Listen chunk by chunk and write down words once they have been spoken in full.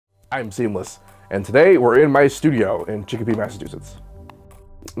I'm Seamless, and today we're in my studio in Chicopee, Massachusetts.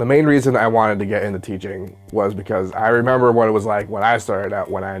 The main reason I wanted to get into teaching was because I remember what it was like when I started out,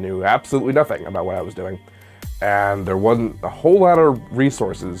 when I knew absolutely nothing about what I was doing. And there wasn't a whole lot of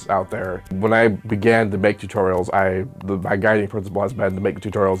resources out there. When I began to make tutorials, my guiding principle has been to make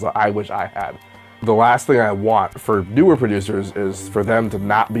tutorials that I wish I had. The last thing I want for newer producers is for them to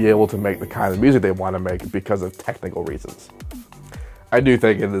not be able to make the kind of music they want to make because of technical reasons. I do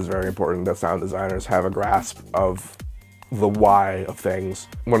think it is very important that sound designers have a grasp of the why of things.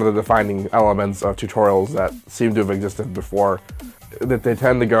 One of the defining elements of tutorials that seem to have existed before, that they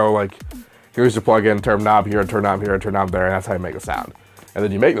tend to go like, here's your plugin, turn knob here, turn knob here, turn knob there, and that's how you make a sound. And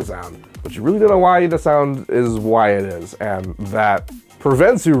then you make the sound, but you really don't know why the sound is why it is, and that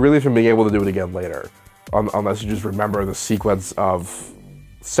prevents you really from being able to do it again later, unless you just remember the sequence of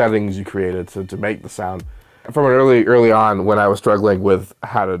settings you created to make the sound. From an early on, when I was struggling with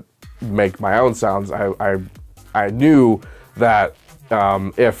how to make my own sounds, I knew that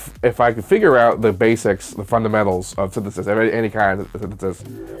if I could figure out the basics, the fundamentals of synthesis, any kind of synthesis,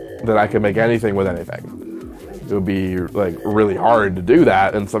 that I could make anything with anything. It would be like really hard to do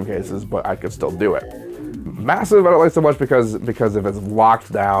that in some cases, but I could still do it. Massive, I don't like so much because if it's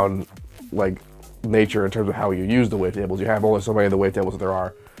locked down, like nature in terms of how you use the wavetables. You have only so many of the wavetables that there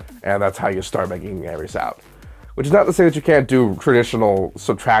are, and that's how you start making every sound. Which is not to say that you can't do traditional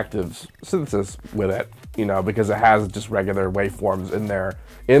subtractive synthesis with it, you know, because it has just regular waveforms in there,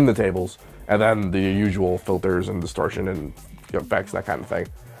 in the tables, and then the usual filters and distortion and effects, that kind of thing.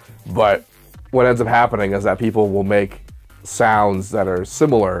 But what ends up happening is that people will make sounds that are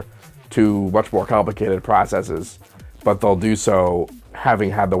similar to much more complicated processes, but they'll do so having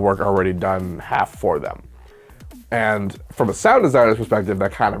had the work already done half for them. And from a sound designer's perspective,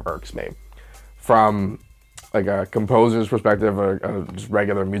 that kind of irks me. From like a composer's perspective, or just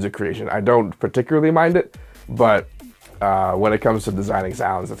regular music creation, I don't particularly mind it, but when it comes to designing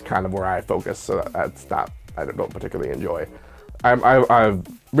sounds, that's kind of where I focus, so that's not, I don't particularly enjoy. I've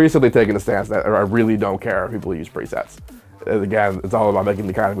recently taken a stance that I really don't care if people use presets. And again, it's all about making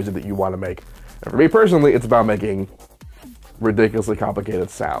the kind of music that you want to make. And for me personally, it's about making ridiculously complicated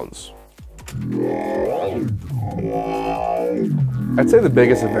sounds. I'd say the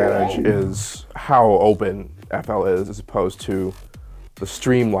biggest advantage is how open FL is as opposed to the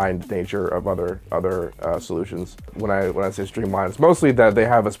streamlined nature of other solutions. When I say streamlined, it's mostly that they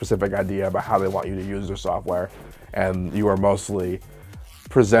have a specific idea about how they want you to use their software, and you are mostly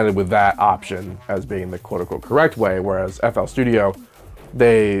presented with that option as being the quote-unquote correct way, whereas FL Studio,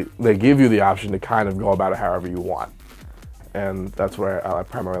 they give you the option to kind of go about it however you want. And that's what I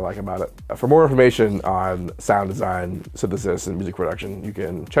primarily like about it. For more information on sound design, synthesis, and music production, you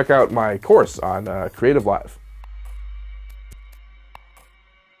can check out my course on Creative Live.